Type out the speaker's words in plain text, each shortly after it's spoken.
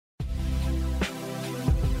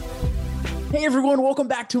Hey everyone, welcome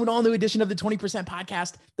back to an all-new edition of the 20%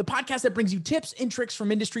 Podcast, the podcast that brings you tips and tricks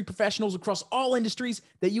from industry professionals across all industries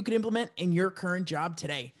that you can implement in your current job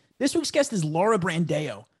today. This week's guest is Laura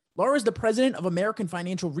Brandao. Laura is the president of American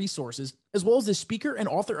Financial Resources, as well as the speaker and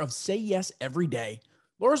author of Say Yes Every Day.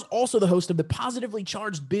 Laura's also the host of the Positively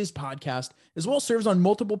Charged Biz podcast, as well as serves on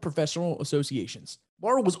multiple professional associations.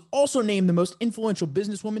 Laura was also named the most influential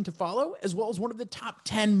businesswoman to follow, as well as one of the top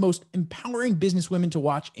 10 most empowering businesswomen to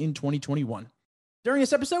watch in 2021. During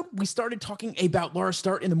this episode, we started talking about Laura's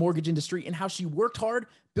start in the mortgage industry and how she worked hard,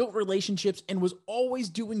 built relationships, and was always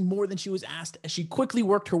doing more than she was asked as she quickly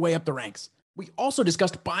worked her way up the ranks. We also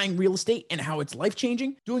discussed buying real estate and how it's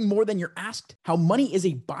life-changing, doing more than you're asked, how money is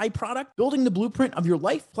a byproduct, building the blueprint of your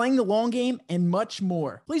life, playing the long game, and much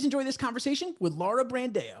more. Please enjoy this conversation with Laura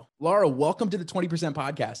Brandao. Laura, welcome to the 20%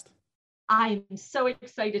 Podcast. I'm so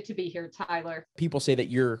excited to be here, Tyler. People say that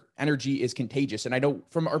your energy is contagious. And I know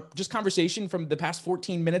from our just conversation from the past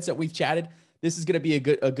 14 minutes that we've chatted, this is going to be a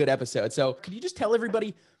good episode. So could you just tell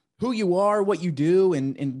everybody who you are, what you do,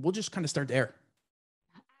 and we'll just kind of start there.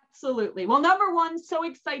 Absolutely. Well, number one, so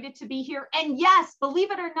excited to be here. And yes,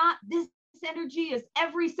 believe it or not, this energy is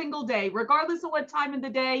every single day, regardless of what time of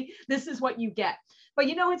the day, this is what you get. But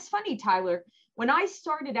you know, it's funny, Tyler, when I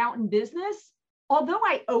started out in business, although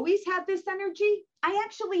I always had this energy, I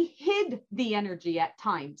actually hid the energy at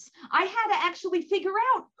times. I had to actually figure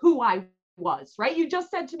out who I was, right? You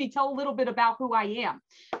just said to me, tell a little bit about who I am.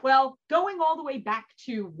 Well, going all the way back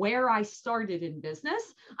to where I started in business,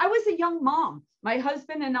 I was a young mom. My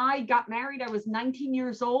husband and I got married. I was 19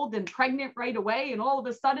 years old and pregnant right away. And all of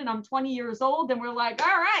a sudden I'm 20 years old and we're like, all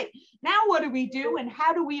right, now what do we do? And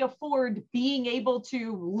how do we afford being able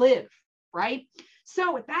to live, right?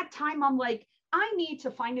 So at that time, I'm like, I need to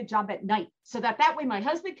find a job at night so that way my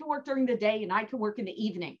husband can work during the day and I can work in the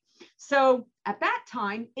evening. So at that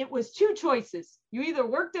time, it was two choices. You either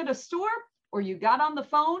worked at a store or you got on the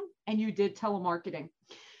phone and you did telemarketing.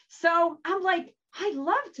 So I'm like, I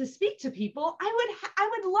love to speak to people. I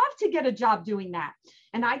would love to get a job doing that.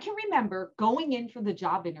 And I can remember going in for the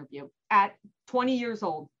job interview at 20 years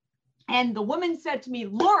old. And the woman said to me,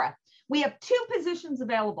 Laura, we have two positions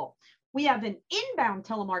available. We have an inbound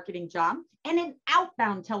telemarketing job and an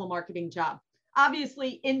outbound telemarketing job.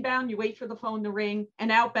 Obviously, inbound, you wait for the phone to ring,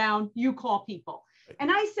 and outbound, you call people.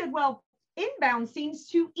 And I said, well, inbound seems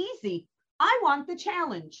too easy. I want the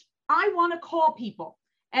challenge. I want to call people.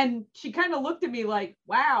 And she kind of looked at me like,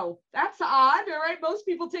 wow, that's odd. All right, most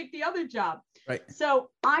people take the other job. Right. So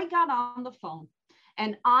I got on the phone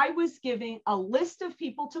and I was giving a list of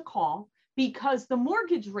people to call because the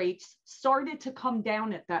mortgage rates started to come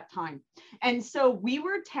down at that time. And so we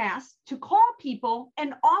were tasked to call people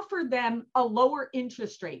and offer them a lower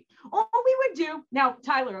interest rate. All we would do, now,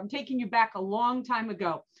 Tyler, I'm taking you back a long time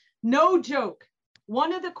ago. No joke.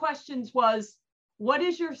 One of the questions was, what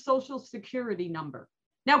is your social security number?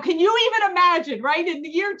 Now, can you even imagine, right? In the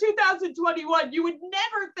year 2021, you would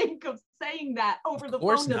never think of saying that over the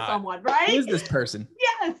phone to someone, right? Who is this person?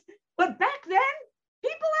 Yes. But back then,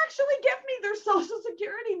 people actually give me their social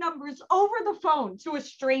security numbers over the phone to a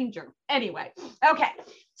stranger. Anyway, okay.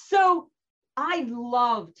 So I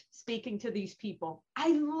loved speaking to these people.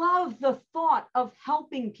 I love the thought of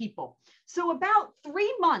helping people. So about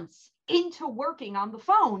 3 months into working on the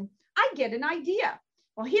phone, I get an idea.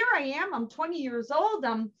 Well, here I am. I'm 20 years old.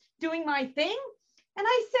 I'm doing my thing. And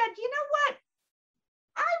I said, you know what?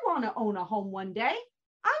 I want to own a home one day.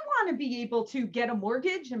 I want to be able to get a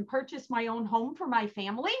mortgage and purchase my own home for my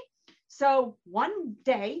family. So one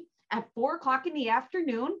day at 4:00 in the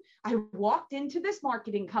afternoon, I walked into this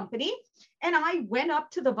marketing company and I went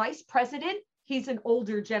up to the vice president. He's an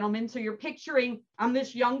older gentleman. So you're picturing, I'm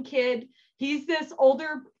this young kid. He's this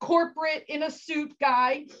older corporate in a suit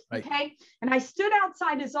guy. Right. Okay. And I stood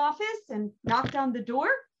outside his office and knocked on the door.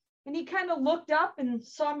 And he kind of looked up and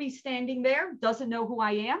saw me standing there, doesn't know who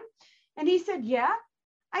I am. And he said, yeah.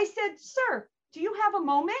 I said, sir, do you have a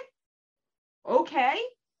moment? Okay.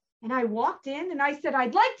 And I walked in and I said,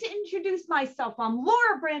 I'd like to introduce myself. I'm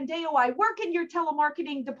Laura Brandao. I work in your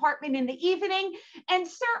telemarketing department in the evening. And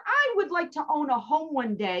sir, I would like to own a home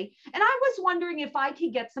one day. And I was wondering if I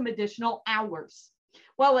could get some additional hours.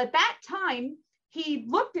 Well, at that time, he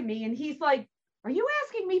looked at me and he's like, are you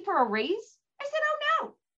asking me for a raise? I said, oh,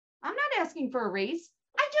 no, I'm not asking for a raise.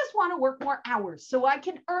 I just want to work more hours so I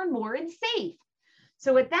can earn more and save.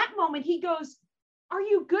 So at that moment, he goes, are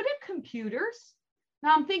you good at computers?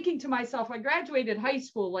 Now I'm thinking to myself, I graduated high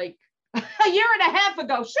school like a year and a half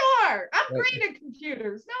ago. Sure, I'm great at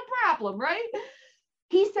computers, no problem, right?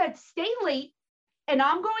 He said, stay late and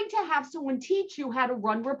I'm going to have someone teach you how to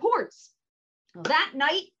run reports. That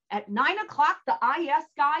night, at 9 o'clock, the IS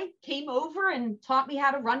guy came over and taught me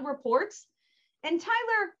how to run reports. And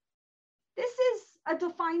Tyler, this is a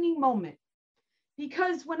defining moment,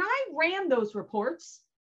 because when I ran those reports,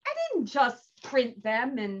 I didn't just print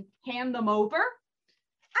them and hand them over.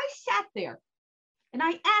 I sat there and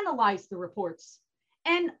I analyzed the reports,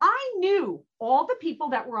 and I knew all the people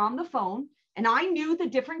that were on the phone, and I knew the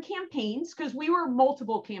different campaigns because we were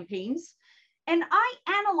multiple campaigns, and I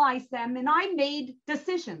analyzed them and I made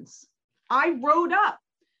decisions. I wrote up,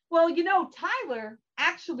 well, Tyler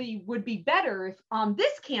actually would be better if on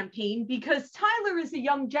this campaign, because Tyler is a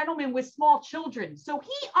young gentleman with small children. So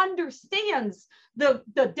he understands the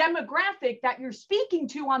demographic that you're speaking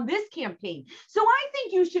to on this campaign. So I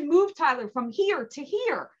think you should move Tyler from here to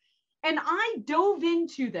here. And I dove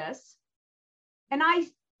into this and I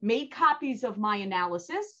made copies of my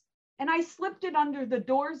analysis and I slipped it under the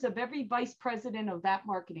doors of every vice president of that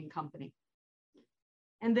marketing company.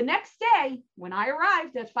 And the next day, when I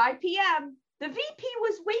arrived at 5 p.m., the VP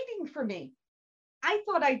was waiting for me. I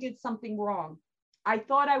thought I did something wrong. I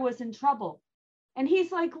thought I was in trouble. And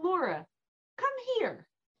he's like, Laura, come here.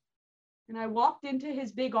 And I walked into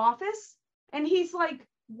his big office and he's like,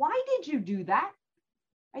 why did you do that?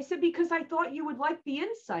 I said, because I thought you would like the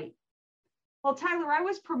insight. Well, Tyler, I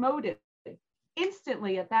was promoted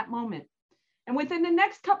instantly at that moment. And within the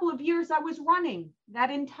next couple of years, I was running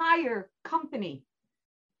that entire company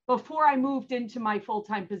before I moved into my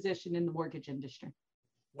full-time position in the mortgage industry.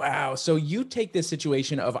 Wow. So you take this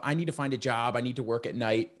situation of, I need to find a job, I need to work at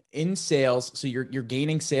night in sales. So you're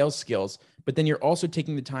gaining sales skills, but then you're also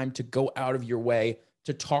taking the time to go out of your way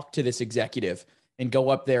to talk to this executive and go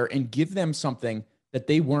up there and give them something that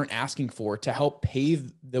they weren't asking for to help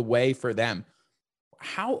pave the way for them.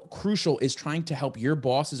 How crucial is trying to help your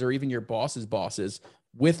bosses or even your boss's bosses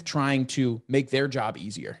with trying to make their job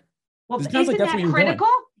easier? Well, isn't that critical?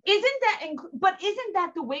 Isn't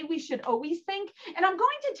that the way we should always think? And I'm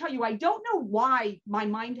going to tell you, I don't know why my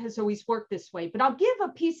mind has always worked this way, but I'll give a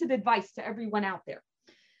piece of advice to everyone out there.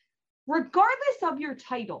 Regardless of your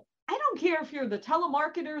title, I don't care if you're the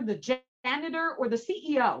telemarketer, the janitor, or the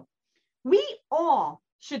CEO, we all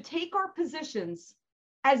should take our positions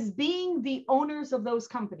as being the owners of those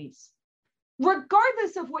companies,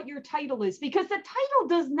 regardless of what your title is, because the title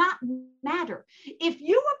does not matter. If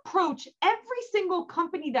you approach every single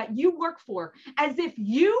company that you work for as if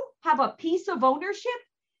you have a piece of ownership,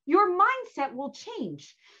 your mindset will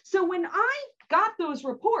change. So when I got those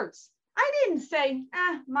reports, I didn't say,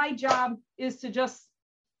 my job is to just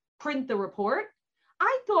print the report.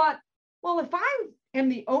 I thought, well, if I am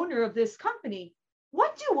the owner of this company,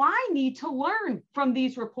 what do I need to learn from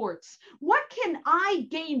these reports? What can I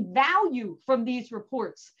gain value from these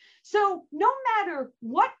reports? So no matter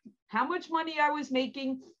how much money I was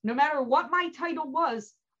making, no matter what my title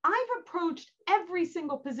was, I've approached every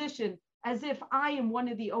single position as if I am one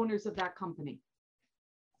of the owners of that company.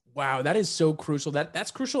 Wow, that is so crucial.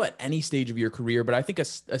 That's crucial at any stage of your career, but I think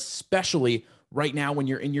especially right now when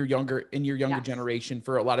you're in your younger yes. generation,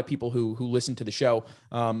 for a lot of people who listen to the show.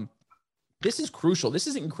 This is crucial. This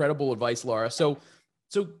is incredible advice, Laura. So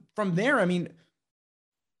from there, I mean,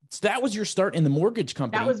 that was your start in the mortgage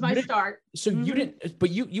company. That was my start. So you didn't, but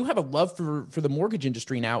you have a love for the mortgage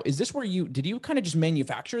industry now. Is this where did you kind of just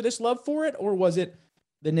manufacture this love for it, or was it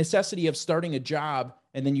the necessity of starting a job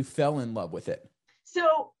and then you fell in love with it?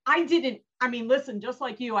 So I didn't. I mean, listen, just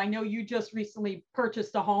like you, I know you just recently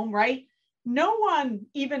purchased a home, right? No one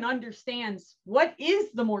even understands what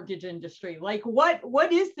is the mortgage industry. Like,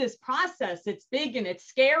 what is this process? It's big and it's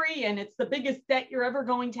scary and it's the biggest debt you're ever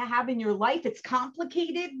going to have in your life. It's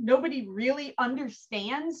complicated. Nobody really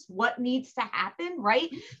understands what needs to happen, right?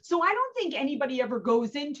 So I don't think anybody ever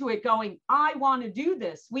goes into it going, I want to do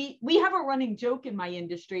this. We have a running joke in my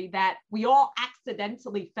industry that we all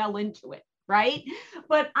accidentally fell into it. Right.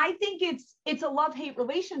 But I think it's a love-hate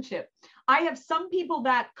relationship. I have some people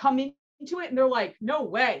that come into it and they're like, no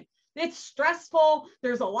way. It's stressful.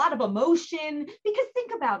 There's a lot of emotion, because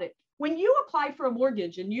think about it. When you apply for a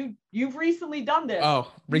mortgage, and you've recently done this,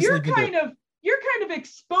 you're kind of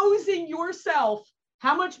exposing yourself,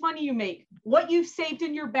 how much money you make, what you've saved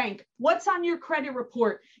in your bank, what's on your credit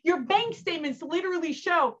report. Your bank statements literally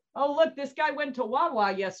show, oh, look, this guy went to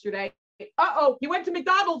Wawa yesterday. He went to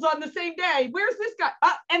McDonald's on the same day. Where's this guy?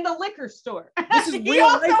 And the liquor store. This is real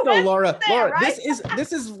life though, Laura. There, right?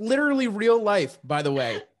 This is literally real life, by the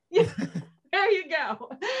way. There you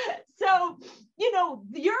go. So,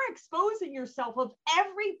 you're exposing yourself of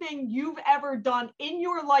everything you've ever done in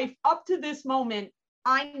your life up to this moment.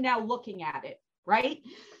 I'm now looking at it, right?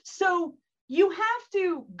 So you have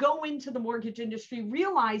to go into the mortgage industry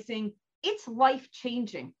realizing it's life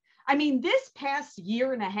changing. I mean, this past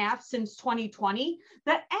year and a half since 2020,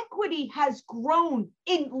 the equity has grown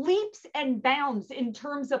in leaps and bounds in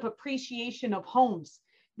terms of appreciation of homes.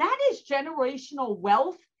 That is generational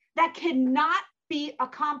wealth that cannot be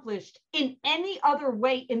accomplished in any other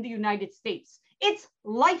way in the United States. It's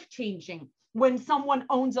life-changing when someone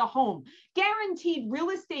owns a home. Guaranteed real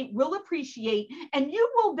estate will appreciate, and you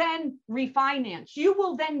will then refinance. You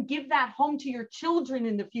will then give that home to your children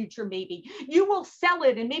in the future, maybe. You will sell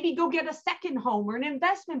it and maybe go get a second home or an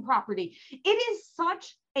investment property. It is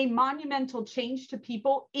such a monumental change to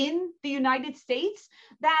people in the United States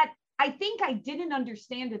that I think I didn't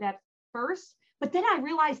understand it at first, but then I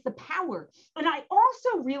realized the power. And I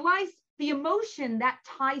also realized the emotion that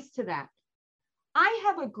ties to that. I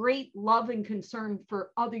have a great love and concern for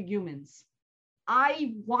other humans.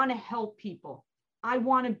 I want to help people. I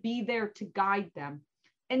want to be there to guide them.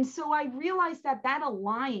 And so I realized that that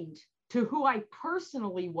aligned to who I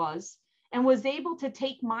personally was and was able to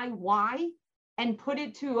take my why and put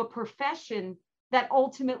it to a profession that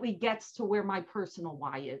ultimately gets to where my personal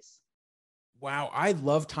why is. Wow, I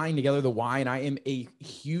love tying together the why, and I am a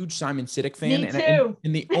huge Simon Sinek fan. Me too.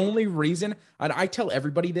 And the only reason, and I tell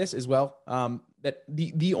everybody this as well, that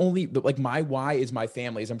the only, like, my why is my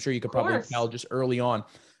family, as I'm sure you could probably tell just early on.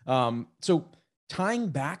 So tying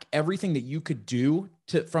back everything that you could do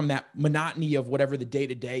from that monotony of whatever the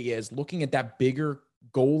day-to-day is, looking at that bigger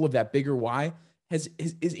goal of that bigger why is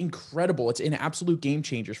incredible. It's an absolute game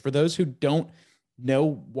changer. For those who don't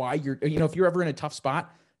know why if you're ever in a tough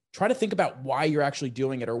spot, try to think about why you're actually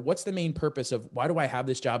doing it, or what's the main purpose of why do I have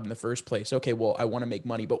this job in the first place? Okay, well, I want to make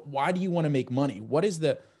money, but why do you want to make money? What is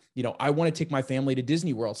I want to take my family to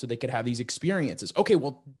Disney World so they could have these experiences. Okay,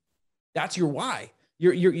 well, that's your why.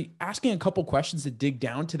 You're asking a couple questions to dig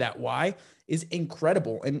down to that why is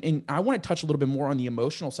incredible. And I want to touch a little bit more on the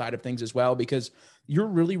emotional side of things as well, because you're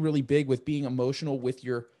really, really big with being emotional with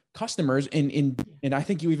your customers. And I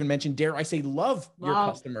think you even mentioned, dare I say, love your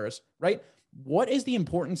customers, right? What is the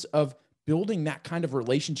importance of building that kind of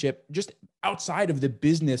relationship just outside of the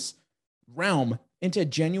business realm into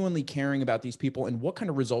genuinely caring about these people? And what kind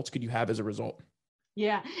of results could you have as a result?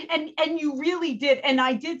 Yeah. And you really did. And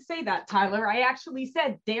I did say that, Tyler. I actually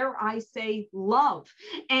said, dare I say, love.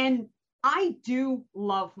 And I do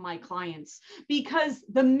love my clients, because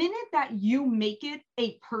the minute that you make it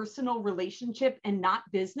a personal relationship and not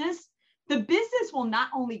business, the business will not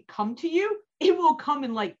only come to you, it will come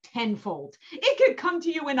in like tenfold. It could come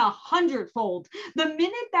to you in 100-fold. The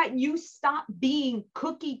minute that you stop being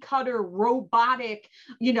cookie cutter, robotic,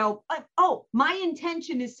 oh, my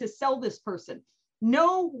intention is to sell this person.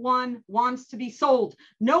 No one wants to be sold.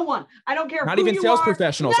 No one. I don't care. Not even sales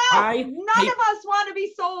professionals. No, none of us want to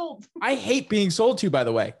be sold. I hate being sold to, by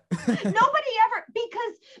the way. Nobody ever,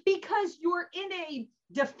 because you're in a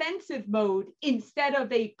defensive mode instead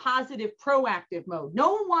of a positive, proactive mode.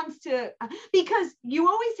 No one wants to, because you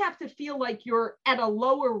always have to feel like you're at a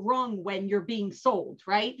lower rung when you're being sold,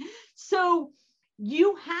 right? So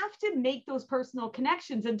you have to make those personal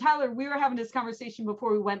connections. And Tyler, we were having this conversation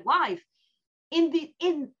before we went live.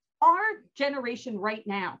 In our generation right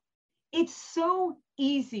now, it's so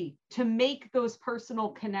easy to make those personal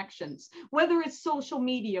connections, whether it's social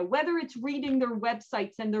media, whether it's reading their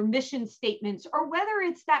websites and their mission statements, or whether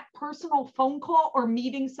it's that personal phone call or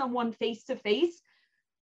meeting someone face to face.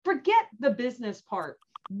 Forget the business part.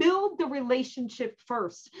 Build the relationship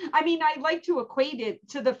first. I mean, I like to equate it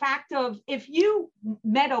to the fact of, if you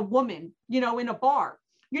met a woman, in a bar,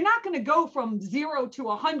 you're not going to go from 0 to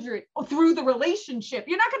 100 through the relationship.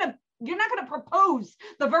 You're not going to propose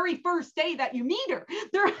the very first day that you meet her.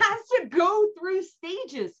 There has to go through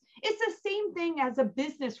stages. It's the same thing as a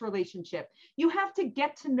business relationship. You have to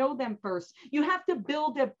get to know them first. You have to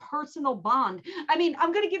build a personal bond. I mean,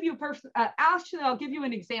 I'm going to give you I'll give you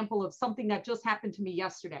an example of something that just happened to me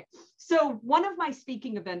yesterday. So one of my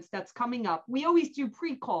speaking events that's coming up, we always do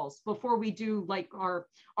pre-calls before we do like our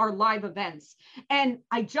live events. And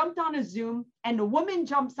I jumped on a Zoom, and a woman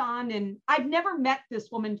jumps on, and I've never met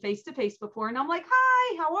this woman face to face before. And I'm like,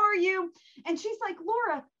 hi, how are you? And she's like,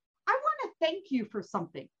 Laura, I want to thank you for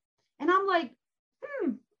something. And I'm like,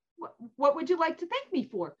 what would you like to thank me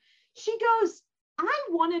for? She goes, I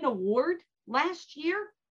won an award last year,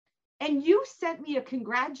 and you sent me a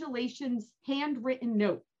congratulations handwritten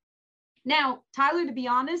note. Now, Tyler, to be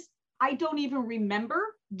honest, I don't even remember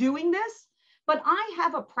doing this, but I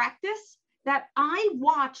have a practice that I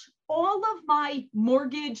watch all of my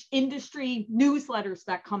mortgage industry newsletters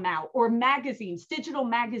that come out, or magazines, digital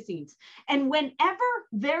magazines. And whenever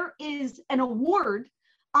there is an award,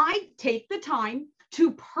 I take the time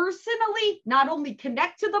to personally not only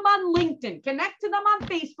connect to them on LinkedIn, connect to them on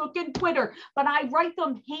Facebook and Twitter, but I write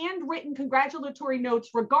them handwritten congratulatory notes,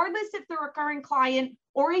 regardless if they're a current client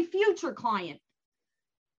or a future client.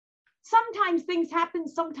 Sometimes things happen,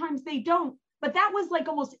 sometimes they don't. But that was like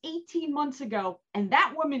almost 18 months ago. And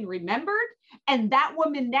that woman remembered. And that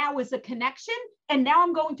woman now is a connection. And now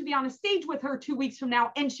I'm going to be on a stage with her 2 weeks from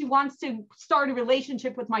now. And she wants to start a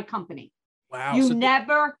relationship with my company. Wow. You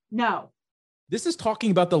never know. This is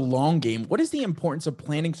talking about the long game. What is the importance of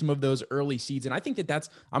planting some of those early seeds? And I think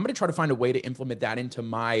I'm going to try to find a way to implement that into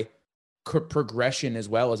my progression as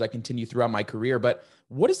well as I continue throughout my career. But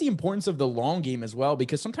what is the importance of the long game as well?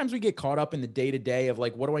 Because sometimes we get caught up in the day-to-day of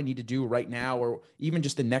like, what do I need to do right now? Or even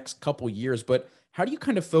just the next couple years. But how do you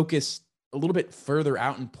kind of focus a little bit further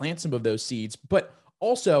out and plant some of those seeds, but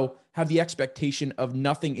also have the expectation of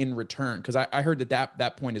nothing in return? Because I heard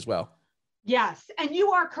that point as well. Yes. And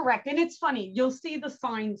you are correct. And it's funny, you'll see the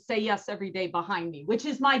sign Say Yes Every Day behind me, which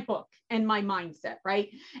is my book and my mindset, right?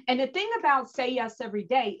 And the thing about Say Yes Every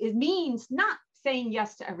Day, it means not saying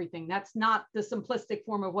yes to everything. That's not the simplistic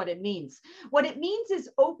form of what it means. What it means is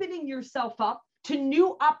opening yourself up to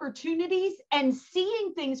new opportunities and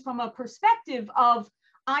seeing things from a perspective of,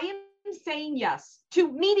 I am saying yes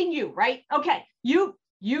to meeting you, right? Okay, you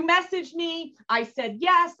messaged me. I said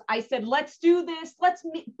yes. I said, let's do this. Let's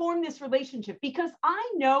form this relationship, because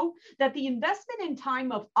I know that the investment in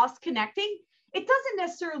time of us connecting, it doesn't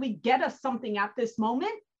necessarily get us something at this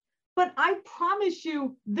moment, but I promise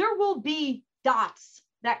you there will be dots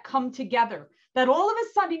that come together that all of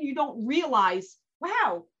a sudden you don't realize,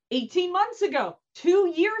 wow, 18 months ago,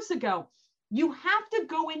 2 years ago. You have to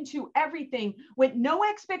go into everything with no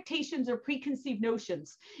expectations or preconceived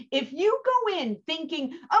notions. If you go in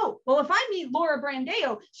thinking, oh, well, if I meet Laura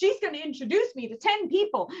Brandao, she's going to introduce me to 10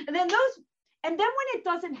 people. And then when it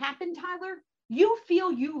doesn't happen, Tyler, you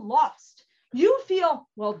feel you lost. You feel,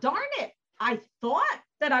 well, darn it, I thought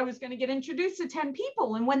that I was going to get introduced to 10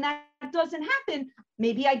 people. And when that doesn't happen,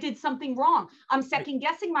 maybe I did something wrong. I'm second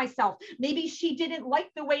guessing myself. Maybe she didn't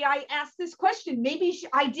like the way I asked this question. Maybe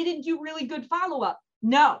I didn't do really good follow-up.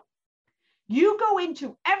 No, you go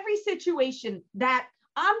into every situation that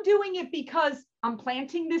I'm doing it because I'm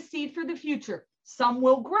planting this seed for the future. Some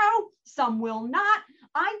will grow, some will not.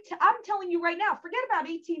 I'm telling you right now, forget about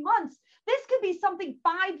 18 months. This could be something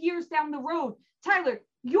 5 years down the road. Tyler,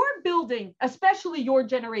 you're building, especially your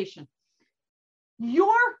generation,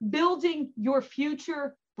 you're building your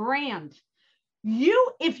future brand.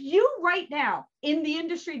 If you right now in the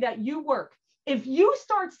industry that you work, if you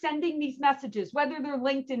start sending these messages, whether they're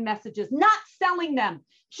LinkedIn messages, not selling them,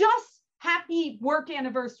 just happy work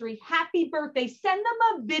anniversary, happy birthday, send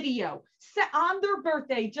them a video on their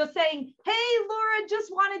birthday, just saying, hey, Laura,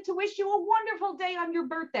 just wanted to wish you a wonderful day on your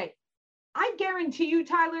birthday. I guarantee you,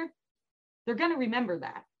 Tyler, they're going to remember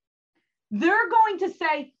that. They're going to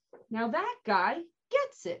say, now that guy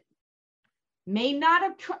gets it. May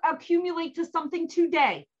not accumulate to something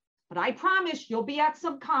today, but I promise you'll be at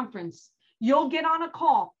some conference. You'll get on a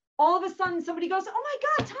call. All of a sudden, somebody goes, oh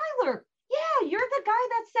my God, Tyler, yeah, you're the guy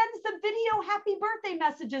that sends the video happy birthday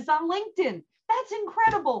messages on LinkedIn. That's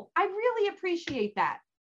incredible. I really appreciate that.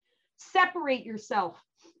 Separate yourself.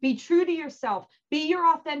 Be true to yourself. Be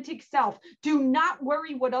your authentic self. Do not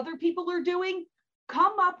worry what other people are doing.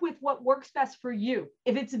 Come up with what works best for you.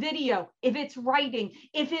 If it's video, if it's writing,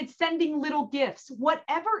 if it's sending little gifts,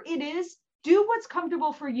 whatever it is, do what's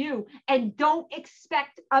comfortable for you and don't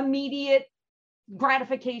expect immediate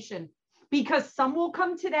gratification, because some will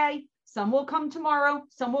come today, some will come tomorrow,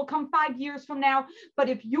 some will come 5 years from now. But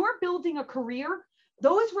if you're building a career,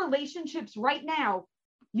 those relationships right now,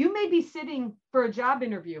 you may be sitting for a job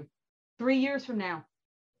interview 3 years from now,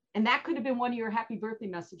 and that could have been one of your happy birthday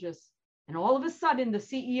messages. And all of a sudden, the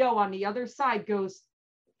CEO on the other side goes,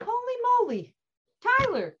 holy moly,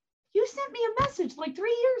 Tyler, you sent me a message like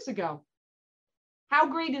 3 years ago. How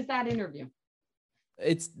great is that interview?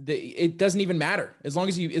 It doesn't even matter. As long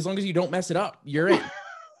as you don't mess it up, you're in.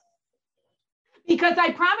 Because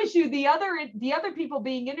I promise you, the other people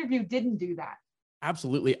being interviewed didn't do that.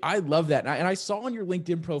 Absolutely. I love that. And I saw on your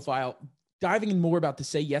LinkedIn profile, diving in more about the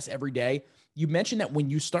Say Yes Every Day, you mentioned that when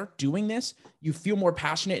you start doing this, you feel more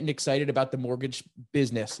passionate and excited about the mortgage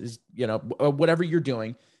business, whatever you're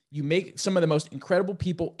doing. You make some of the most incredible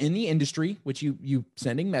people in the industry, which you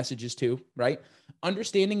sending messages to, right?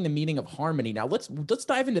 Understanding the meaning of harmony. Now let's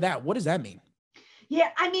dive into that. What does that mean? Yeah,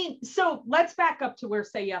 I mean, so let's back up to where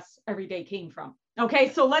Say Yes Every Day came from.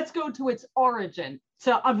 Okay, so let's go to its origin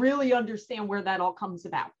to really understand where that all comes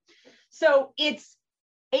about. So it's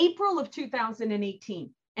April of 2018.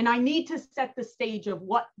 And I need to set the stage of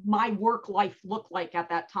what my work life looked like at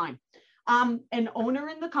that time. I'm an owner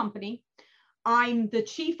in the company. I'm the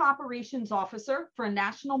chief operations officer for a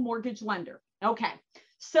national mortgage lender. Okay.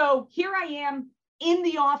 So here I am in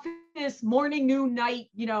the office, morning, noon, night,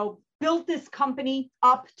 built this company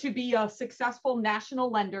up to be a successful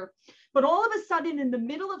national lender. But all of a sudden, in the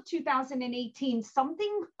middle of 2018,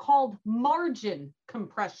 something called margin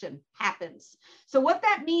compression happens. So what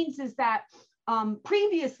that means is that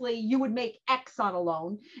previously you would make X on a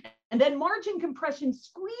loan, and then margin compression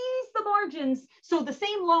squeezed the margins. So the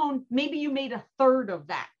same loan, maybe you made a third of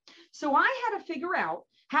that. So I had to figure out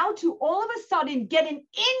how to all of a sudden get an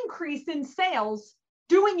increase in sales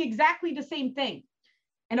doing exactly the same thing.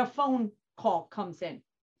 And a phone call comes in.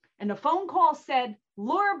 And the phone call said,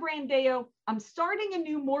 Laura Brandao, I'm starting a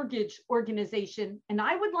new mortgage organization, and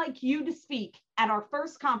I would like you to speak at our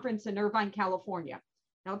first conference in Irvine, California.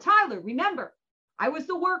 Now, Tyler, remember, I was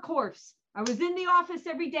the workhorse. I was in the office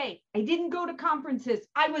every day. I didn't go to conferences.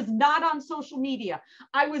 I was not on social media.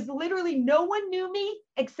 I was literally, no one knew me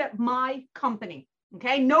except my company.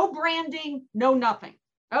 Okay. No branding, no nothing.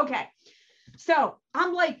 Okay. So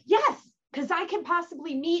I'm like, yes, because I can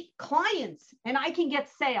possibly meet clients and I can get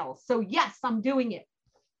sales. So yes, I'm doing it.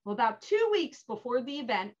 Well, about 2 weeks before the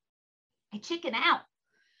event, I chicken out.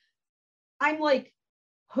 I'm like,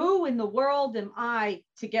 who in the world am I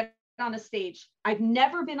to get on a stage? I've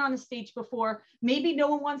never been on a stage before. Maybe no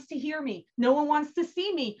one wants to hear me. No one wants to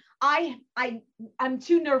see me. I'm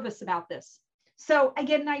too nervous about this. So I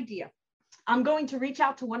get an idea. I'm going to reach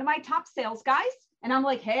out to one of my top sales guys. And I'm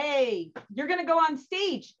like, hey, you're going to go on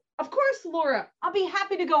stage. Of course, Laura, I'll be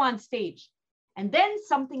happy to go on stage. And then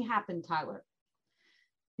something happened, Tyler.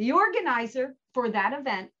 The organizer for that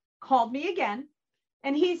event called me again.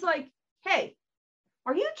 And he's like, hey,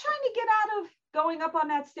 are you trying to get out of going up on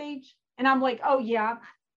that stage? And I'm like, oh yeah,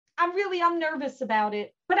 I'm nervous about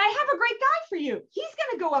it, but I have a great guy for you. He's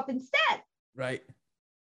going to go up instead. Right.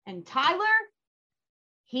 And Tyler,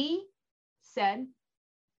 he said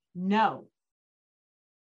no.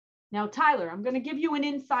 Now, Tyler, I'm going to give you an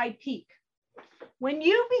inside peek. When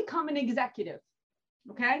you become an executive,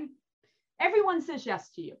 okay, everyone says yes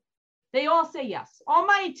to you. They all say yes. All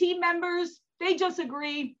my team members, they just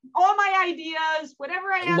agree. All my ideas,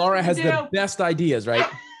 whatever I ask Laura has them to the best ideas, right?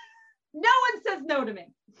 No one says no to me.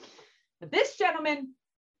 But this gentleman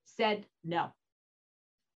said no.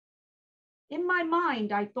 In my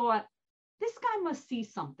mind, I thought, this guy must see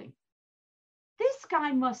something. This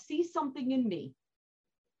guy must see something in me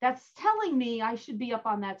that's telling me I should be up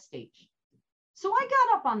on that stage. So I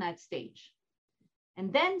got up on that stage.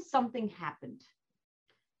 And then something happened.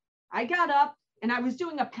 I got up and I was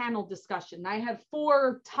doing a panel discussion. I had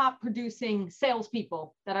 4 top producing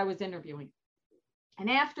salespeople that I was interviewing. And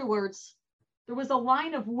afterwards, there was a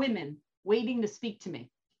line of women waiting to speak to me.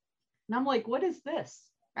 And I'm like, what is this?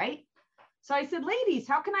 Right? So I said, ladies,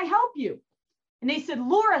 how can I help you? And they said,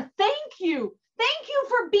 Laura, thank you. Thank you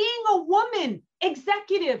for being a woman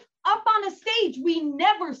executive up on a stage. We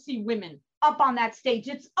never see women up on that stage.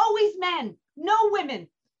 It's always men, no women.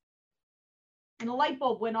 And a light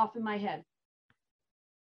bulb went off in my head.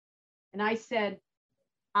 And I said,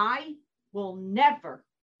 I will never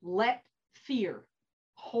let fear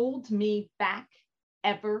hold me back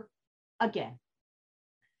ever again.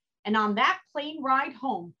 And on that plane ride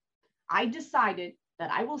home, I decided that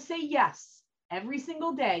I will say yes every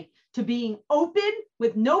single day to being open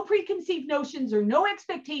with no preconceived notions or no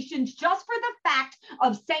expectations, just for the fact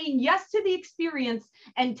of saying yes to the experience.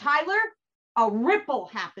 And Tyler, a ripple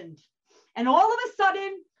happened. And all of a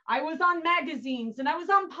sudden, I was on magazines and I was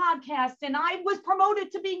on podcasts and I was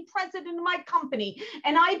promoted to being president of my company.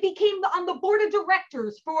 And I became on the board of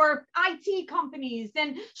directors for IT companies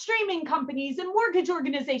and streaming companies and mortgage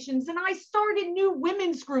organizations. And I started new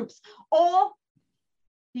women's groups, all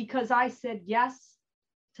because I said yes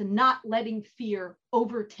to not letting fear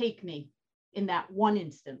overtake me in that one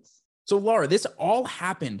instance. So Laura, this all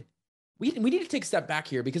happened. We need to take a step back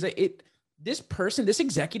here, because this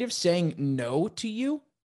executive saying no to you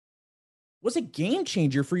was a game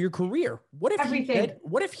changer for your career. What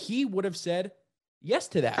if he would have said yes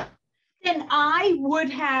to that? Then I would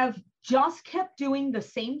have just kept doing the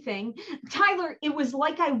same thing. Tyler, it was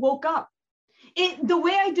like I woke up. The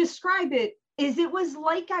way I describe it is, it was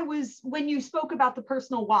like I was, when you spoke about the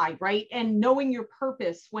personal why, right? And knowing your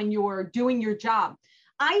purpose when you're doing your job.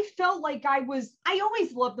 I felt like I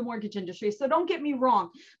always loved the mortgage industry, so don't get me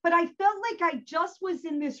wrong, but I felt like I just was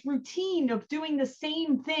in this routine of doing the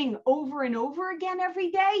same thing over and over again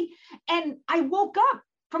every day. And I woke up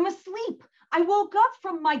from a sleep. I woke up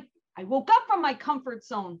from my comfort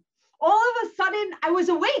zone. all of a sudden I was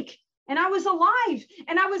awake and I was alive.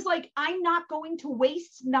 And I was like, I'm not going to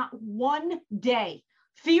waste not one day.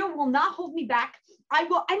 Fear will not hold me back.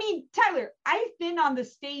 I mean, Tyler, I've been on the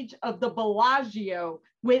stage of the Bellagio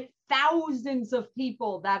with thousands of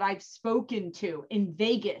people that I've spoken to in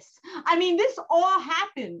Vegas. I mean, this all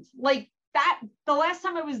happened like that. The last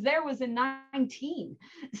time I was there was in 19.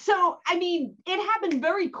 So, I mean, it happened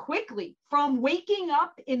very quickly from waking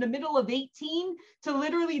up in the middle of 18 to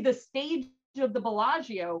literally the stage of the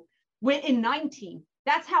Bellagio in 19.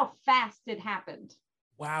 That's how fast it happened.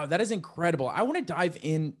 Wow, that is incredible. I want to dive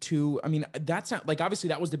into, I mean, that's not like, obviously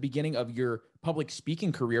that was the beginning of your public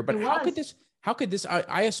speaking career, but how could this,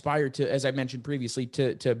 I aspire to, as I mentioned previously,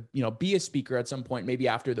 to, you know, be a speaker at some point, maybe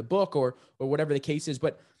after the book or whatever the case is,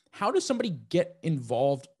 but how does somebody get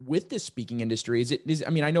involved with this speaking industry?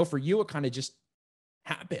 I mean, I know for you, it kind of just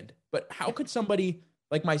happened, but how could somebody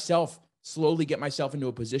like myself slowly get myself into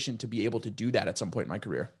a position to be able to do that at some point in my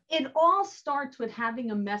career? It all starts with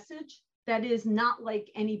having a message that is not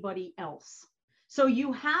like anybody else. So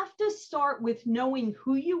you have to start with knowing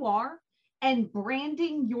who you are and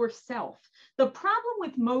branding yourself. The problem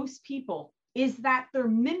with most people is that they're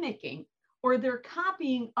mimicking or they're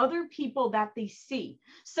copying other people that they see.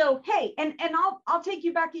 So, hey, and I'll take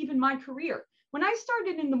you back even my career. When I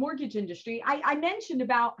started in the mortgage industry, I mentioned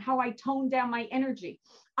about how I toned down my energy.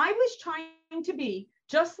 I was trying to be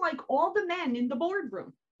just like all the men in the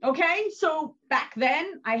boardroom. Okay, so back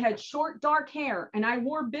then I had short, dark hair and I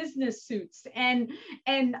wore business suits and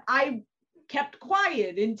I kept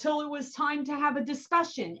quiet until it was time to have a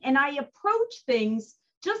discussion. And I approached things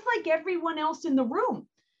just like everyone else in the room.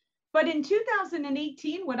 But in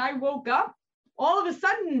 2018, when I woke up, all of a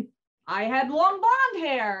sudden I had long blonde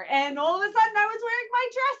hair and all of a sudden I was wearing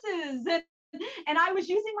my dresses and I was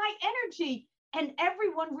using my energy and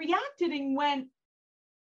everyone reacted and went,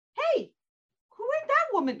 hey, where'd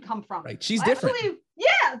that woman come from? Right. She's different.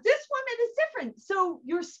 Yeah, this woman is different. So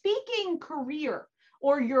your speaking career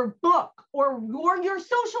or your book or your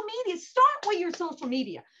social media, start with your social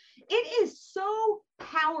media. It is so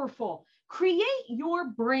powerful. Create your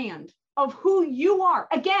brand of who you are.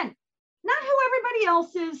 Again, not who everybody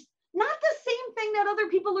else is, not the same thing that other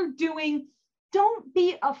people are doing. Don't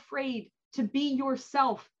be afraid to be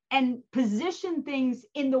yourself and position things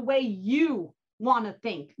in the way you want to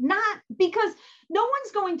think, not because no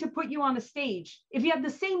one's going to put you on a stage if you have the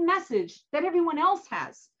same message that everyone else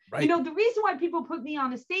has. Right. You know, the reason why people put me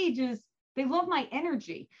on a stage is they love my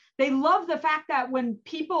energy. They love the fact that when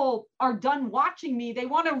people are done watching me, they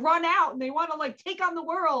want to run out and they want to like take on the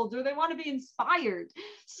world or they want to be inspired.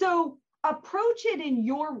 So approach it in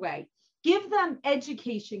your way. Give them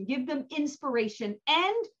education, give them inspiration,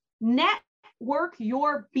 and network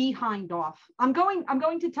your behind off. I'm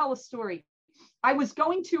going to tell a story. I was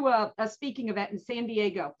going to a speaking event in San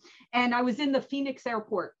Diego and I was in the Phoenix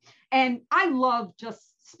airport and I love just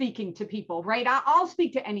speaking to people, right? I'll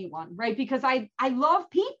speak to anyone, right? Because I love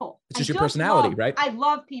people. It's just your personality, right? I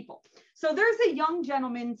love people. So there's a young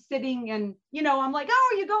gentleman sitting and, you know, I'm like,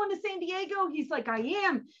 oh, are you going to San Diego? He's like, I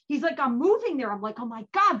am. He's like, I'm moving there. I'm like, oh my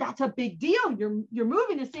God, that's a big deal. You're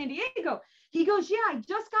moving to San Diego. He goes, yeah, I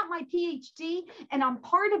just got my PhD and I'm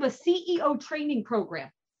part of a CEO training program.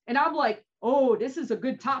 And I'm like, oh, this is a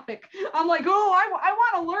good topic. I'm like, oh, I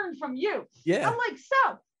want to learn from you. Yeah. I'm like, so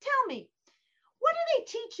tell me, what are they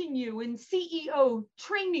teaching you in CEO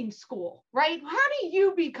training school, right? How do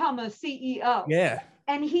you become a CEO? Yeah.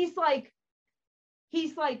 And he's like,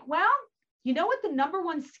 well, you know what the number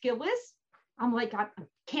one skill is? I'm like, I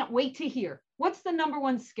can't wait to hear. What's the number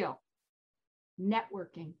one skill?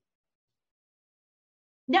 Networking.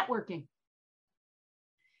 Networking.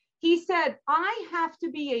 He said, I have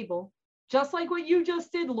to be able, just like what you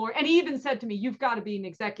just did, Laura. And he even said to me, you've got to be an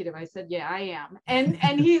executive. I said, yeah, I am.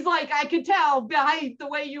 And he's like, I could tell by the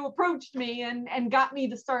way you approached me and got me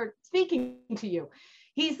to start speaking to you.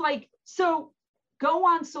 He's like, so go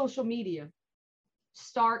on social media,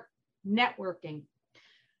 start networking.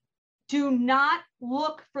 Do not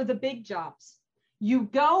look for the big jobs. You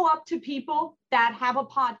go up to people that have a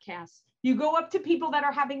podcast. You go up to people that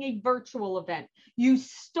are having a virtual event. You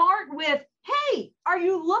start with, hey, are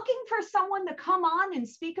you looking for someone to come on and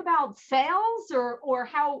speak about sales or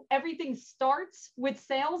how everything starts with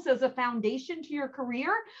sales as a foundation to your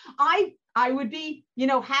career? I would be, you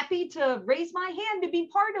know, happy to raise my hand to be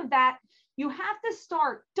part of that. You have to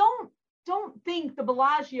start. Don't think the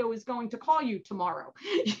Bellagio is going to call you tomorrow.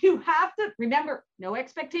 You have to remember, no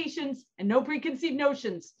expectations and no preconceived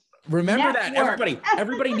notions. Remember that,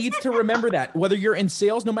 everybody needs to remember that. Whether you're in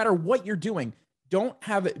sales, no matter what you're doing, do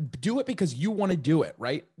it because you want to do it,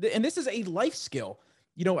 right? And this is a life skill.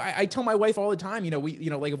 I tell my wife all the time,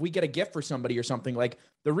 like if we get a gift for somebody or something, like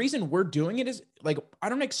the reason we're doing it is like, I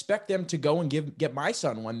don't expect them to go and get my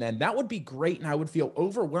son one. Then that would be great. And I would feel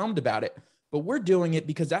overwhelmed about it, but we're doing it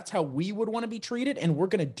because that's how we would want to be treated. And we're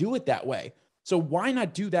going to do it that way. So why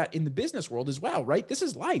not do that in the business world as well? Right? This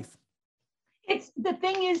is life. It's the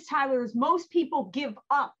thing is, Tyler, is most people give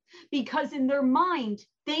up because in their mind,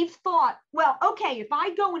 they've thought, well, okay, if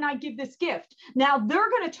I go and I give this gift, now they're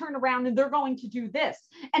going to turn around and they're going to do this.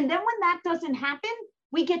 And then when that doesn't happen,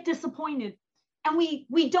 we get disappointed and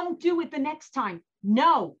we don't do it the next time.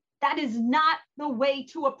 No, that is not the way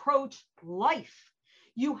to approach life.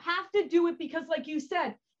 You have to do it because, like you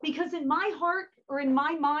said, because in my heart or in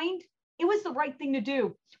my mind, it was the right thing to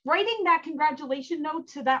do. Writing that congratulation note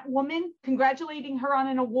to that woman, congratulating her on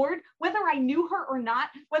an award, whether I knew her or not,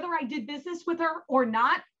 whether I did business with her or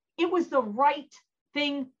not, it was the right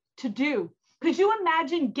thing to do. Could you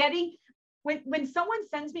imagine when someone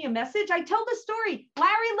sends me a message, I tell the story.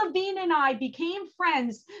 Larry Levine and I became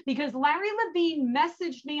friends because Larry Levine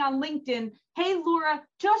messaged me on LinkedIn, hey, Laura,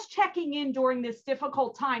 just checking in during this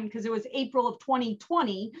difficult time because it was April of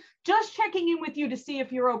 2020, just checking in with you to see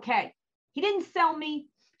if you're okay. He didn't sell me.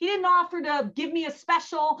 He didn't offer to give me a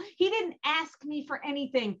special. He didn't ask me for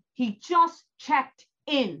anything. He just checked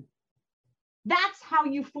in. That's how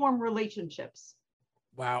you form relationships.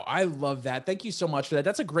 Wow. I love that. Thank you so much for that.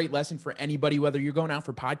 That's a great lesson for anybody, whether you're going out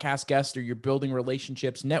for podcast guests or you're building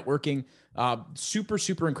relationships, networking, super,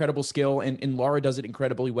 super incredible skill. And Laura does it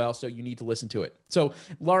incredibly well. So you need to listen to it. So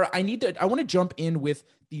Laura, I want to jump in with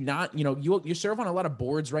you serve on a lot of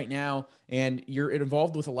boards right now and you're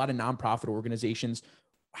involved with a lot of nonprofit organizations.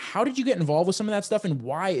 How did you get involved with some of that stuff and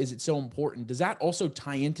why is it so important? Does that also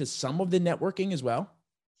tie into some of the networking as well?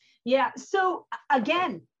 Yeah. So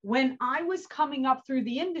again, when I was coming up through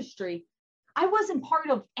the industry, I wasn't part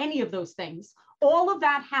of any of those things. All of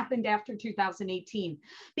that happened after 2018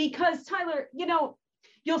 because Tyler,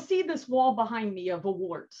 you'll see this wall behind me of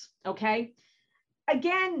awards. Okay.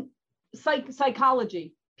 Again,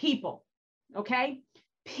 psychology, people. Okay.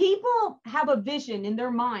 People have a vision in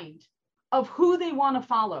their mind of who they want to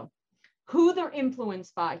follow, who they're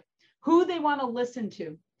influenced by, who they want to listen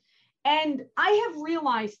to. And I have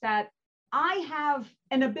realized that I have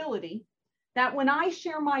an ability that when I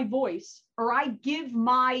share my voice or I give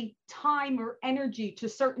my time or energy to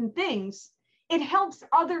certain things, it helps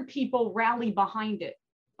other people rally behind it.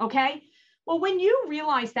 Okay. Well, when you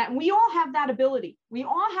realize that, and we all have that ability, we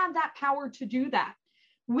all have that power to do that.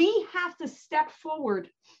 We have to step forward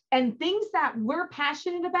and things that we're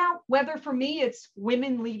passionate about, whether for me, it's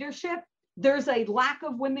women leadership. There's a lack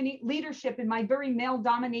of women leadership in my very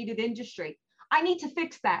male-dominated industry. I need to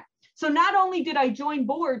fix that. So not only did I join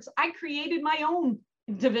boards, I created my own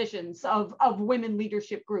divisions of women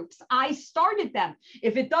leadership groups. I started them.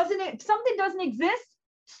 If something doesn't exist,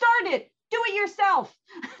 start it. Do it yourself.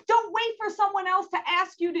 Don't wait for someone else to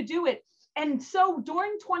ask you to do it. And so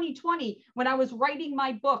during 2020, when I was writing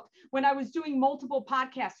my book, when I was doing multiple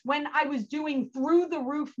podcasts, when I was doing through the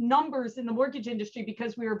roof numbers in the mortgage industry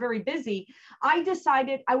because we were very busy, I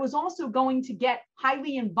decided I was also going to get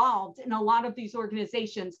highly involved in a lot of these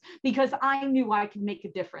organizations because I knew I could make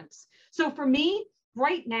a difference. So for me,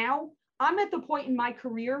 right now, I'm at the point in my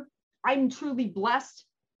career, I'm truly blessed.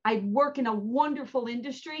 I work in a wonderful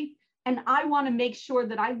industry, and I want to make sure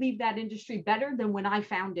that I leave that industry better than when I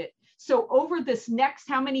found it. So over this next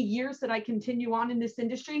how many years that I continue on in this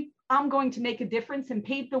industry, I'm going to make a difference and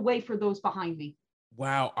pave the way for those behind me.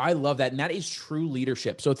 Wow. I love that. And that is true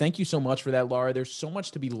leadership. So thank you so much for that, Laura. There's so much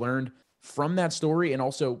to be learned from that story and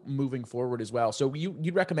also moving forward as well. So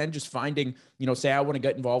you'd recommend just finding, say I want to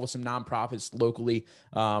get involved with some nonprofits locally,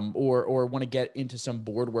 or want to get into some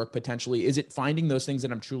board work potentially. Is it finding those things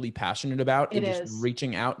that I'm truly passionate about and just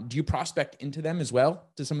reaching out? Do you prospect into them as well,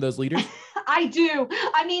 to some of those leaders? I do.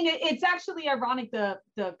 I mean, it's actually ironic. The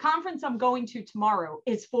conference I'm going to tomorrow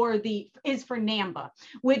is for NAMBA,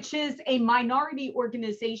 which is a minority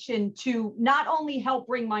organization to not only help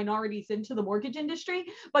bring minorities into the mortgage industry,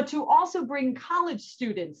 but to also bring college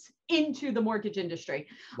students into the mortgage industry.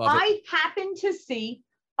 I happened to see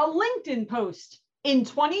a LinkedIn post in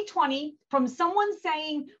 2020 from someone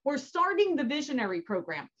saying, we're starting the visionary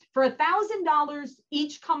program. For $1,000,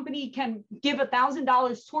 each company can give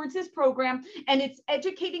 $1,000 towards this program, and it's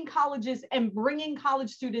educating colleges and bringing college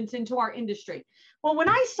students into our industry. Well, when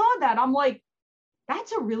I saw that, I'm like,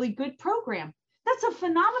 that's a really good program. That's a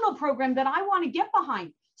phenomenal program that I want to get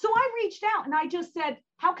behind. So I reached out and I just said,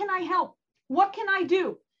 how can I help? What can I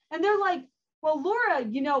do? And they're like, well, Laura,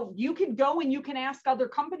 you could go and you can ask other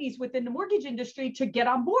companies within the mortgage industry to get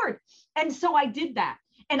on board. And so I did that.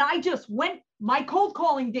 And I just went my cold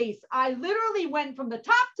calling days. I literally went from the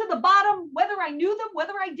top to the bottom, whether I knew them,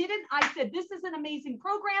 whether I didn't. I said, this is an amazing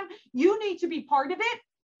program. You need to be part of it.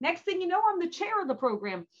 Next thing you know, I'm the chair of the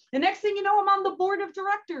program. The next thing you know, I'm on the board of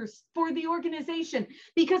directors for the organization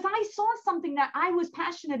because I saw something that I was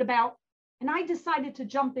passionate about and I decided to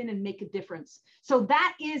jump in and make a difference. So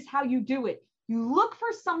that is how you do it. You look for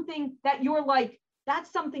something that you're like,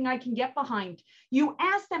 that's something I can get behind. You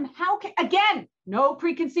ask them, how can, again, no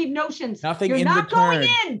preconceived notions. Nothing You're in not going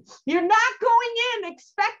return. in. You're not going in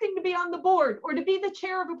expecting to be on the board or to be the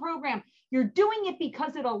chair of a program. You're doing it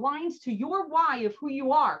because it aligns to your why of who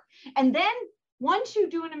you are. And then once you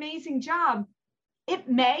do an amazing job, it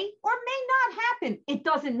may or may not happen. It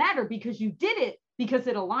doesn't matter because you did it because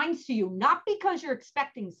it aligns to you, not because you're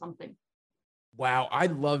expecting something. Wow, I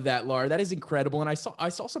love that, Laura. That is incredible. And I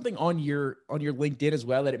saw something on your LinkedIn as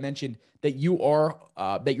well that it mentioned that you are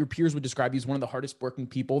that your peers would describe you as one of the hardest working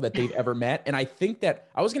people that they've ever met. And I think that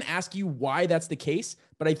I was going to ask you why that's the case,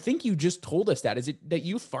 but I think you just told us that. Is it that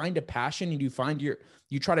you find a passion and you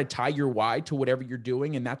try to tie your why to whatever you're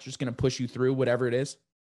doing, and that's just going to push you through whatever it is?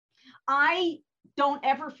 I don't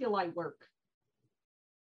ever feel I work.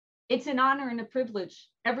 It's an honor and a privilege.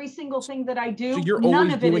 Every single thing that I do, So you're none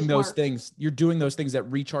always of it doing is those work. things. You're doing those things that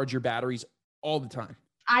recharge your batteries all the time.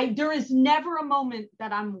 There is never a moment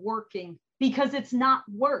that I'm working because it's not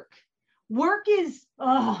work. Work is,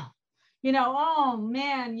 oh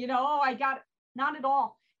man, I got it. Not at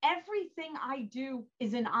all. Everything I do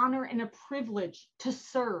is an honor and a privilege to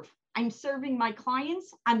serve. I'm serving my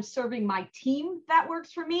clients. I'm serving my team that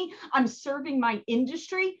works for me. I'm serving my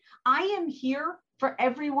industry. I am here for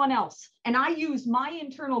everyone else. And I use my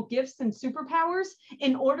internal gifts and superpowers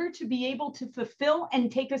in order to be able to fulfill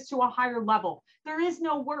and take us to a higher level. There is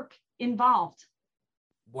no work involved.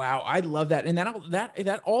 Wow, I love that. And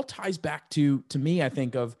that all ties back to me, I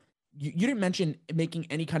think of you didn't mention making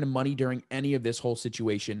any kind of money during any of this whole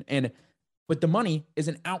situation. But the money is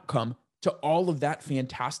an outcome to all of that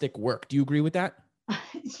fantastic work. Do you agree with that?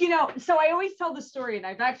 So I always tell the story, and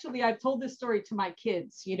I've told this story to my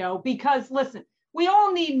kids, because listen, we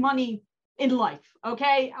all need money in life.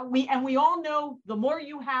 Okay. We all know the more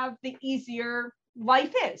you have, the easier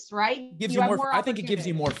life is, right? Gives you more, I think it gives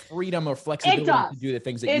you more freedom or flexibility to do the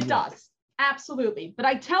things that you want. It does. Absolutely. But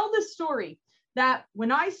I tell the story that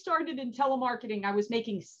when I started in telemarketing, I was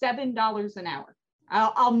making $7 an hour.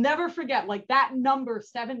 I'll never forget like that number,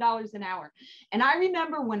 $7 an hour. And I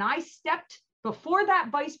remember when I stepped before that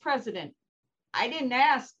vice president, I didn't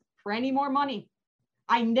ask for any more money.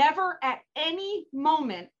 I never at any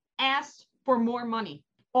moment asked for more money.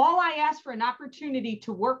 All I asked for an opportunity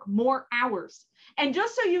to work more hours. And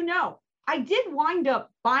just so you know, I did wind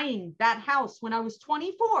up buying that house when I was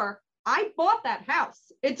 24. I bought that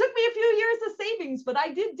house. It took me a few years of savings, but I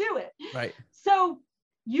did do it. Right. So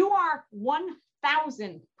you are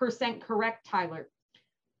 1000% correct, Tyler.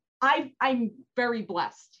 I'm very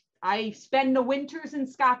blessed. I spend the winters in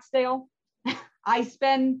Scottsdale. I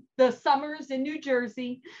spend the summers in New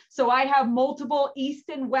Jersey. So I have multiple East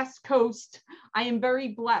and West Coast. I am very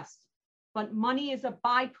blessed. But money is a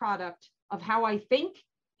byproduct of how I think,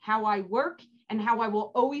 how I work, and how I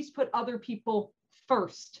will always put other people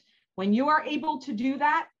first. When you are able to do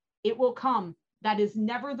that, it will come. That is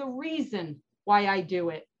never the reason why I do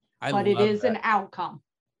it, but it is an outcome.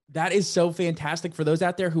 That is so fantastic. For those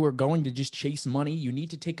out there who are going to just chase money, you need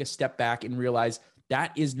to take a step back and realize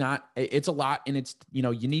that is not, it's a lot. And it's, you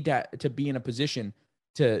need to be in a position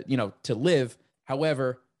to live.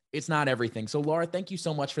 However, it's not everything. So Laura, thank you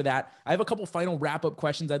so much for that. I have a couple final wrap-up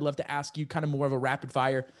questions I'd love to ask you, kind of more of a rapid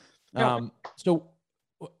fire. So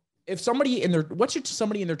if what should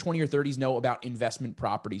somebody in their 20 or 30s know about investment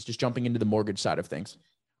properties, just jumping into the mortgage side of things?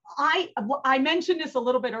 I mentioned this a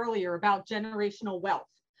little bit earlier about generational wealth.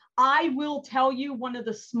 I will tell you one of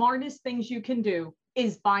the smartest things you can do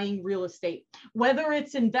is buying real estate, whether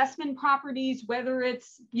it's investment properties, whether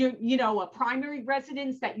it's a primary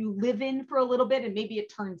residence that you live in for a little bit and maybe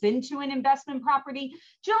it turns into an investment property.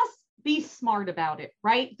 Just be smart about it,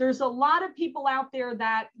 right? There's a lot of people out there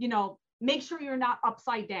that, make sure you're not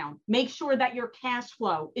upside down. Make sure that your cash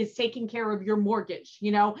flow is taking care of your mortgage.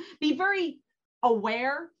 Be very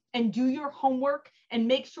aware and do your homework and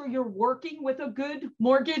make sure you're working with a good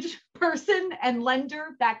mortgage person and lender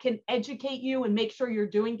that can educate you and make sure you're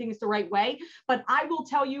doing things the right way. But I will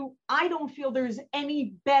tell you, I don't feel there's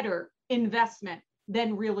any better investment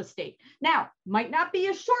than real estate. Now, might not be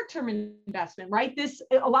a short-term investment, right?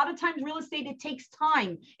 A lot of times real estate, it takes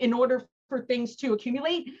time in order for things to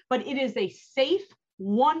accumulate, but it is a safe,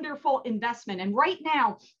 wonderful investment. And right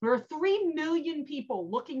now, there are 3 million people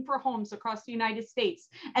looking for homes across the United States,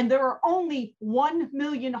 and there are only 1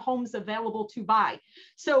 million homes available to buy.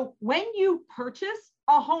 So when you purchase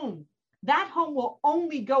a home, that home will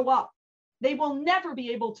only go up. They will never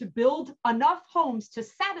be able to build enough homes to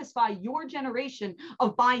satisfy your generation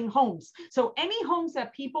of buying homes. So any homes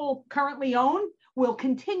that people currently own will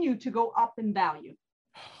continue to go up in value.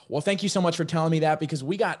 Well, thank you so much for telling me that, because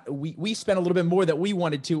we spent a little bit more than we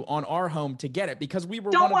wanted to on our home to get it, because we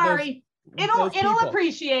were Don't worry. It'll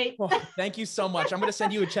appreciate. Well, thank you so much. I'm going to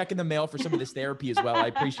send you a check in the mail for some of this therapy as well. I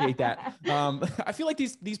appreciate that. I feel like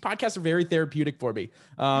these podcasts are very therapeutic for me.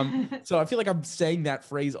 So I feel like I'm saying that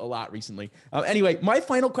phrase a lot recently. Anyway, my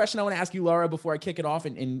final question I want to ask you, Laura, before I kick it off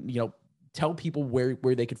and tell people where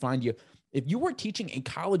they could find you. If you were teaching a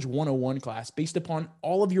college 101 class based upon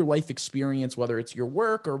all of your life experience, whether it's your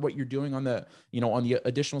work or what you're doing on the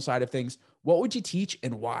additional side of things, what would you teach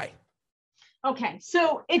and why? Okay,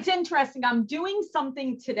 so it's interesting. I'm doing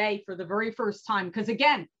something today for the very first time because,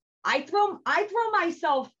 again, I throw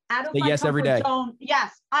myself out of my comfort zone.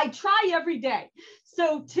 Yes, I try every day.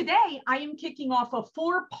 So today I am kicking off a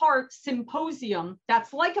 4-part symposium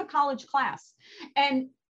that's like a college class, and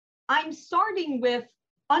I'm starting with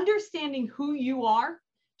understanding who you are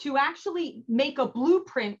to actually make a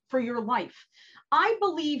blueprint for your life. I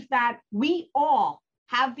believe that we all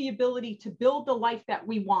have the ability to build the life that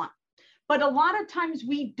we want. But a lot of times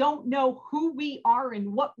we don't know who we are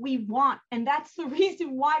and what we want. And that's the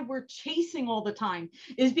reason why we're chasing all the time,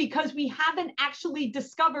 is because we haven't actually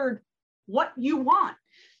discovered what you want.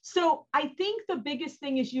 So I think the biggest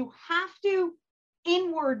thing is you have to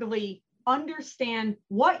inwardly understand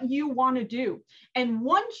what you want to do. And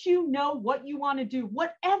once you know what you want to do,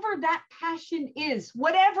 whatever that passion is,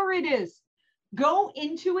 whatever it is, go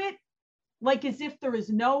into it like as if there is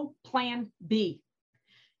no plan B.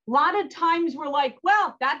 A lot of times we're like,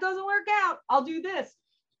 well, that doesn't work out. I'll do this.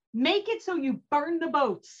 Make it so you burn the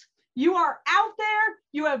boats. You are out there.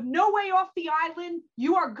 You have no way off the island.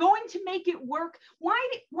 You are going to make it work. Why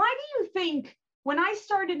do you think when I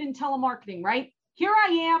started in telemarketing, right? Here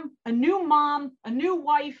I am, a new mom, a new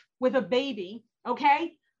wife with a baby,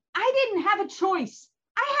 okay? I didn't have a choice.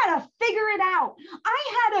 I had to figure it out. I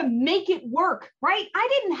had to make it work, right? I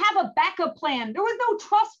didn't have a backup plan. There was no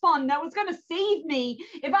trust fund that was going to save me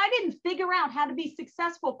if I didn't figure out how to be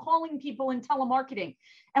successful calling people in telemarketing.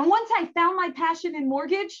 And once I found my passion in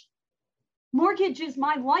mortgage is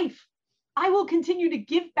my life. I will continue to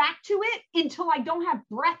give back to it until I don't have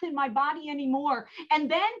breath in my body anymore. And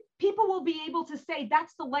then people will be able to say,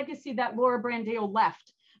 that's the legacy that Laura Brandao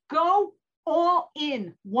left. Go all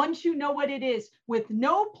in once you know what it is, with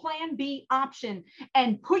no plan B option,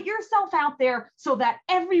 and put yourself out there so that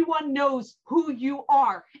everyone knows who you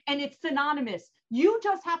are and it's synonymous. You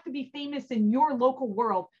just have to be famous in your local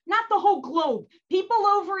world, not the whole globe. People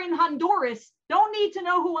over in Honduras don't need to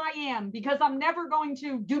know who I am because I'm never going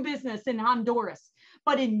to do business in Honduras.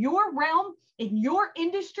 But in your realm, in your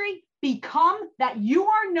industry, become that you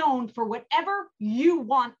are known for whatever you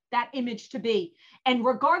want that image to be. And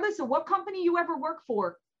regardless of what company you ever work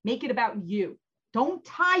for, make it about you. Don't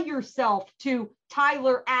tie yourself to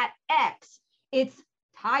Tyler at X. It's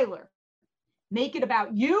Tyler. Make it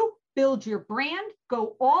about you, build your brand,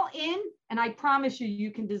 go all in, and I promise you, you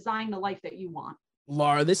can design the life that you want.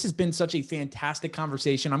 Laura, this has been such a fantastic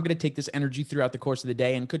conversation. I'm going to take this energy throughout the course of the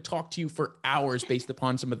day and could talk to you for hours based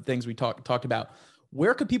upon some of the things we talked about.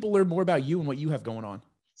 Where could people learn more about you and what you have going on?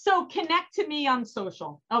 So connect to me on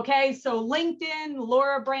social. Okay. So LinkedIn,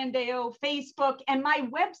 Laura Brandao, Facebook, and my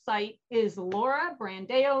website is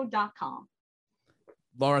laurabrandao.com.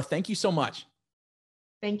 Laura, thank you so much.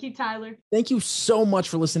 Thank you, Tyler. Thank you so much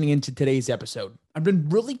for listening into today's episode. I've been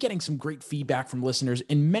really getting some great feedback from listeners,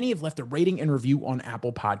 and many have left a rating and review on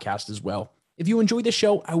Apple Podcasts as well. If you enjoyed the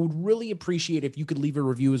show, I would really appreciate if you could leave a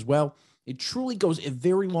review as well. It truly goes a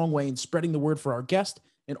very long way in spreading the word for our guest,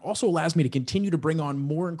 and also allows me to continue to bring on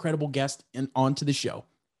more incredible guests and onto the show.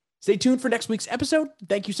 Stay tuned for next week's episode.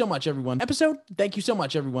 Thank you so much, everyone. Thank you so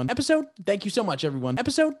much, everyone. Thank you so much, everyone.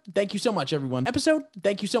 Thank you so much, everyone.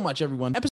 Thank you so much, everyone.